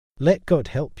Let God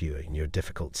help you in your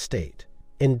difficult state.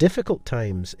 In difficult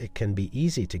times, it can be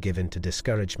easy to give in to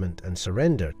discouragement and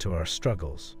surrender to our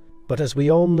struggles. But as we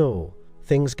all know,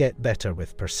 things get better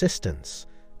with persistence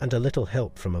and a little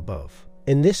help from above.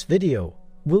 In this video,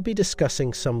 we'll be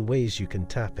discussing some ways you can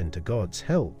tap into God's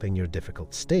help in your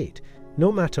difficult state,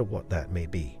 no matter what that may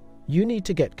be. You need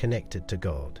to get connected to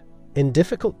God. In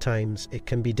difficult times, it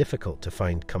can be difficult to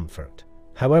find comfort.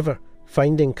 However,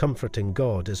 finding comfort in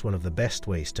God is one of the best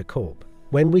ways to cope.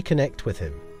 When we connect with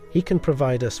Him, He can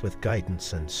provide us with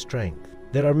guidance and strength.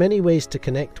 There are many ways to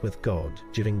connect with God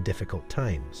during difficult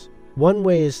times. One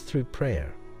way is through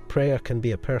prayer. Prayer can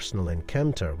be a personal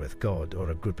encounter with God or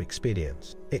a group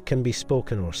experience. It can be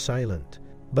spoken or silent,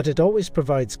 but it always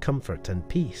provides comfort and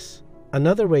peace.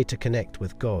 Another way to connect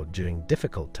with God during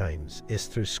difficult times is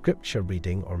through scripture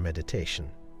reading or meditation.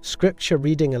 Scripture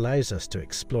reading allows us to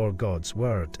explore God's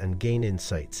Word and gain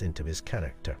insights into His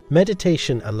character.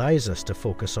 Meditation allows us to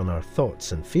focus on our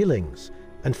thoughts and feelings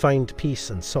and find peace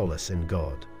and solace in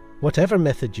God. Whatever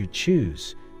method you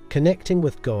choose, connecting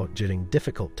with God during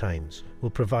difficult times will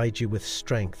provide you with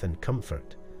strength and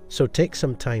comfort. So take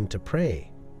some time to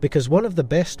pray, because one of the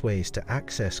best ways to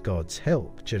access God's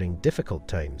help during difficult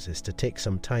times is to take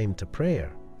some time to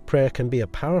prayer. Prayer can be a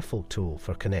powerful tool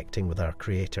for connecting with our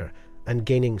Creator and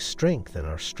gaining strength in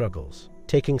our struggles.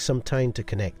 Taking some time to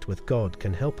connect with God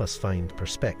can help us find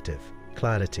perspective,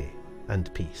 clarity,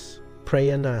 and peace. Pray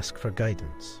and ask for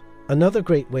guidance. Another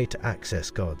great way to access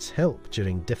God's help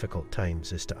during difficult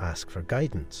times is to ask for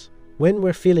guidance. When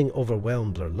we're feeling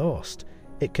overwhelmed or lost,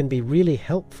 it can be really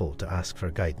helpful to ask for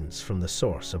guidance from the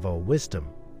source of all wisdom.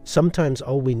 Sometimes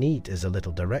all we need is a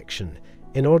little direction.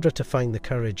 In order to find the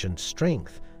courage and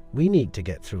strength we need to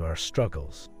get through our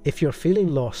struggles. If you're feeling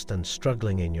lost and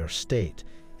struggling in your state,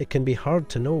 it can be hard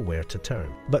to know where to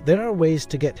turn. But there are ways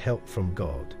to get help from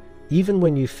God, even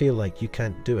when you feel like you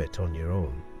can't do it on your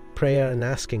own. Prayer and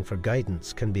asking for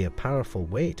guidance can be a powerful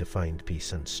way to find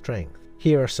peace and strength.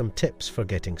 Here are some tips for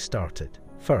getting started.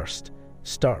 First,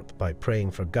 start by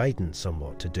praying for guidance on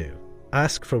what to do.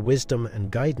 Ask for wisdom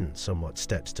and guidance on what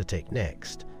steps to take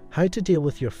next, how to deal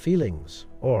with your feelings,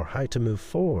 or how to move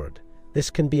forward. This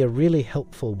can be a really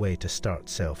helpful way to start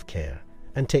self-care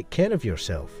and take care of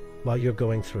yourself while you're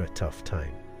going through a tough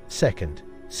time. Second,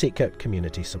 seek out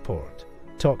community support.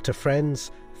 Talk to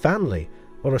friends, family,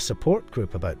 or a support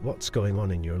group about what's going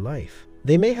on in your life.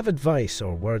 They may have advice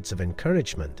or words of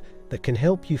encouragement that can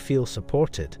help you feel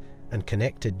supported and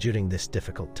connected during this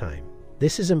difficult time.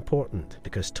 This is important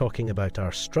because talking about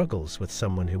our struggles with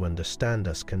someone who understands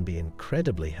us can be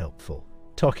incredibly helpful.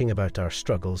 Talking about our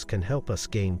struggles can help us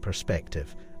gain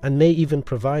perspective and may even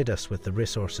provide us with the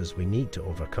resources we need to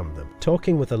overcome them.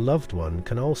 Talking with a loved one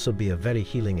can also be a very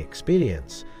healing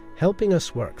experience, helping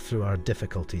us work through our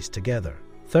difficulties together.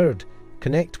 Third,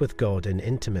 connect with God in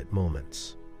intimate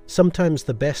moments. Sometimes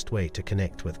the best way to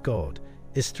connect with God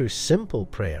is through simple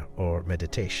prayer or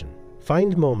meditation.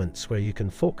 Find moments where you can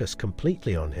focus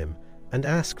completely on Him and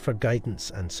ask for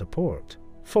guidance and support.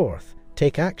 Fourth,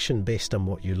 take action based on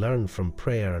what you learn from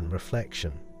prayer and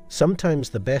reflection. Sometimes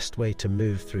the best way to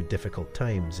move through difficult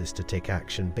times is to take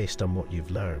action based on what you've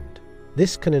learned.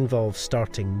 This can involve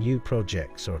starting new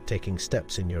projects or taking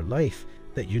steps in your life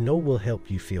that you know will help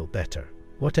you feel better.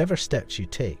 Whatever steps you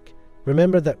take,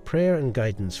 remember that prayer and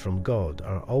guidance from God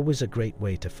are always a great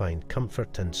way to find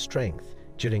comfort and strength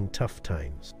during tough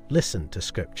times. Listen to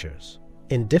scriptures.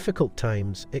 In difficult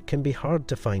times, it can be hard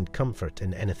to find comfort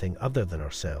in anything other than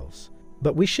ourselves.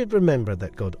 But we should remember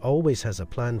that God always has a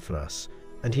plan for us,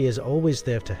 and He is always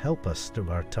there to help us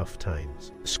through our tough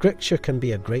times. Scripture can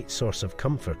be a great source of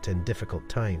comfort in difficult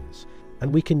times,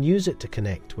 and we can use it to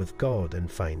connect with God and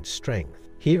find strength.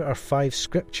 Here are 5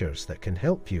 scriptures that can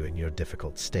help you in your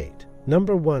difficult state.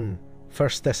 Number 1, 1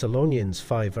 Thessalonians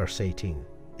 5 verse 18.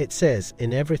 It says,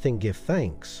 "In everything give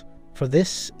thanks, for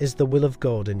this is the will of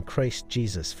God in Christ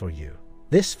Jesus for you."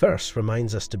 This verse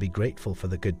reminds us to be grateful for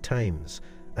the good times,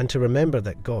 and to remember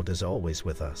that God is always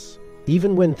with us.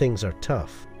 Even when things are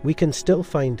tough, we can still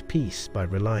find peace by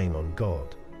relying on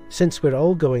God. Since we're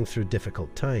all going through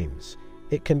difficult times,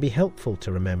 it can be helpful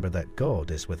to remember that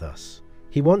God is with us.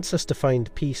 He wants us to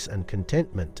find peace and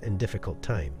contentment in difficult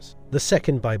times. The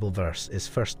second Bible verse is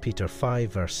 1 Peter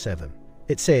 5 verse 7.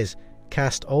 It says,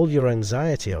 "Cast all your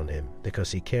anxiety on Him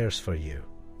because He cares for you."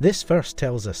 This verse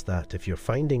tells us that if you're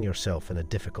finding yourself in a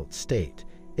difficult state,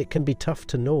 it can be tough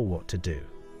to know what to do.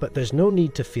 But there's no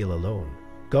need to feel alone.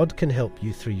 God can help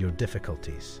you through your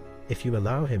difficulties, if you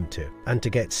allow Him to. And to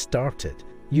get started,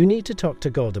 you need to talk to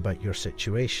God about your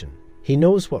situation. He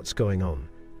knows what's going on,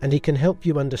 and He can help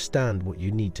you understand what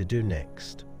you need to do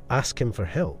next. Ask Him for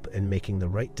help in making the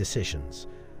right decisions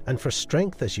and for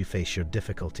strength as you face your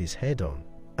difficulties head-on.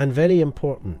 And very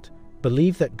important,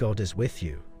 believe that God is with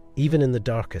you, even in the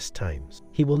darkest times.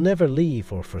 He will never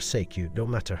leave or forsake you, no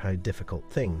matter how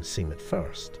difficult things seem at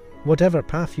first. Whatever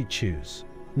path you choose,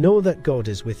 know that God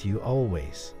is with you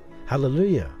always.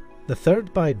 Hallelujah! The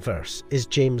third Bible verse is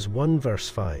James 1 verse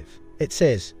 5. It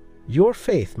says, "Your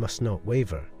faith must not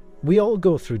waver." We all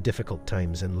go through difficult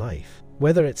times in life,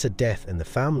 whether it's a death in the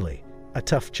family, a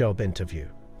tough job interview,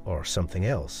 or something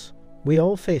else. We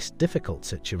all face difficult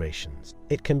situations.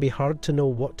 It can be hard to know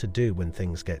what to do when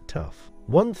things get tough.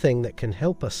 One thing that can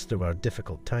help us through our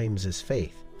difficult times is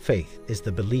faith. Faith is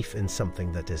the belief in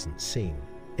something that isn't seen.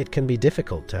 It can be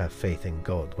difficult to have faith in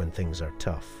God when things are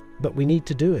tough, but we need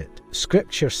to do it.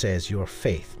 Scripture says your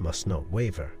faith must not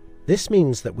waver. This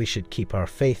means that we should keep our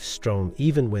faith strong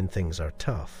even when things are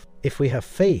tough. If we have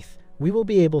faith, we will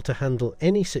be able to handle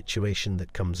any situation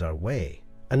that comes our way.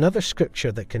 Another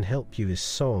scripture that can help you is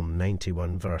Psalm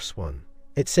 91 verse 1.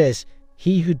 It says,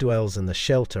 "He who dwells in the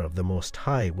shelter of the Most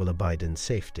High will abide in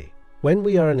safety." When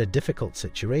we are in a difficult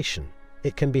situation,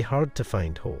 it can be hard to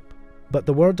find hope. But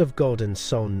the Word of God in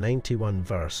Psalm 91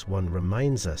 verse 1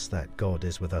 reminds us that God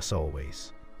is with us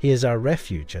always. He is our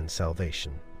refuge and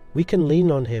salvation. We can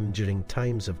lean on Him during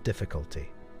times of difficulty,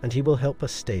 and He will help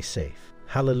us stay safe.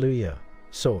 Hallelujah!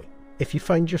 So, if you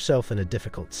find yourself in a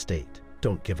difficult state,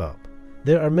 don't give up.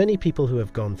 There are many people who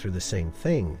have gone through the same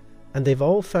thing, and they've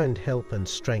all found help and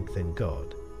strength in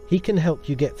God. He can help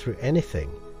you get through anything,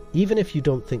 even if you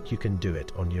don't think you can do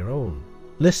it on your own.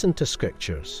 Listen to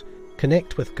scriptures,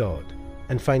 connect with God,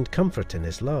 and find comfort in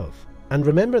His love. And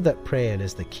remember that prayer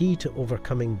is the key to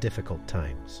overcoming difficult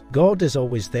times. God is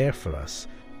always there for us,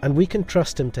 and we can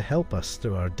trust Him to help us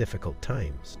through our difficult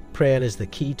times. Prayer is the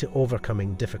key to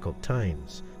overcoming difficult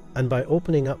times, and by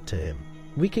opening up to Him,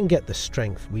 we can get the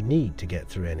strength we need to get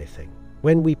through anything.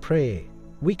 When we pray,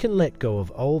 we can let go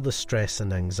of all the stress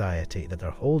and anxiety that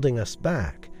are holding us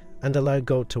back and allow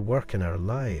God to work in our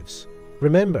lives.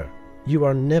 Remember, you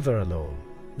are never alone.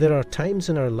 There are times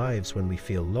in our lives when we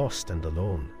feel lost and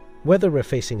alone. Whether we're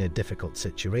facing a difficult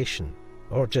situation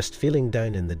or just feeling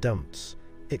down in the dumps,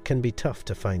 it can be tough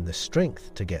to find the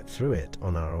strength to get through it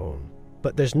on our own.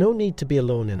 But there's no need to be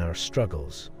alone in our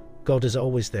struggles. God is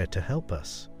always there to help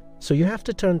us. So you have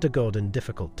to turn to God in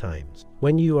difficult times.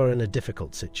 When you are in a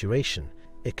difficult situation,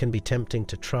 it can be tempting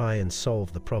to try and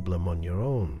solve the problem on your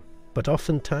own. But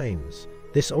oftentimes,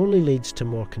 this only leads to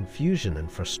more confusion and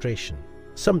frustration.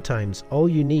 Sometimes all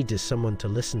you need is someone to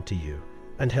listen to you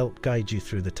and help guide you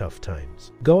through the tough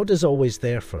times. God is always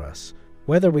there for us,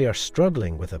 whether we are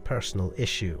struggling with a personal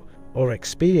issue or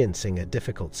experiencing a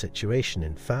difficult situation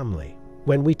in family.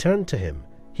 When we turn to Him,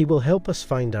 He will help us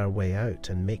find our way out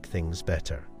and make things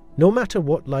better. No matter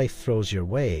what life throws your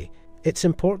way, it's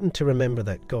important to remember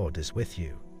that God is with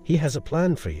you. He has a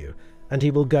plan for you, and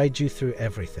He will guide you through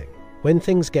everything. When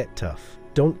things get tough,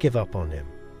 don't give up on Him.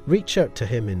 Reach out to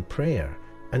Him in prayer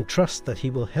and trust that He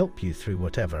will help you through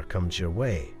whatever comes your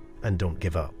way. And don't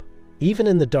give up. Even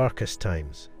in the darkest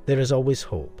times, there is always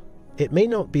hope. It may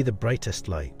not be the brightest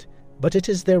light, but it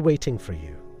is there waiting for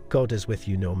you. God is with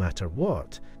you no matter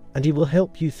what, and He will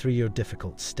help you through your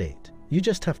difficult state. You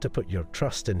just have to put your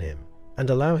trust in Him and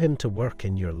allow Him to work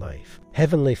in your life.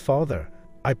 Heavenly Father,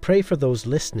 I pray for those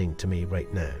listening to me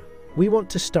right now. We want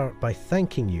to start by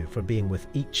thanking You for being with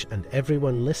each and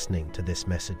everyone listening to this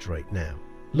message right now.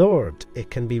 Lord, it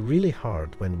can be really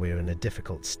hard when we're in a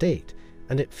difficult state,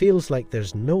 and it feels like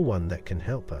there's no one that can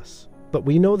help us. But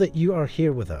we know that You are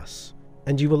here with us,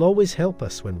 and You will always help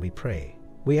us when we pray.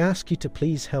 We ask You to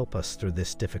please help us through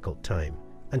this difficult time,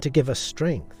 and to give us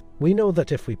strength. We know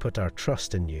that if we put our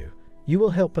trust in You, You will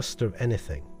help us through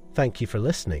anything. Thank You for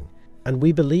listening, and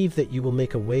we believe that You will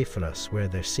make a way for us where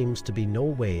there seems to be no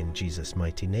way in Jesus'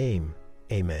 mighty name.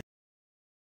 Amen.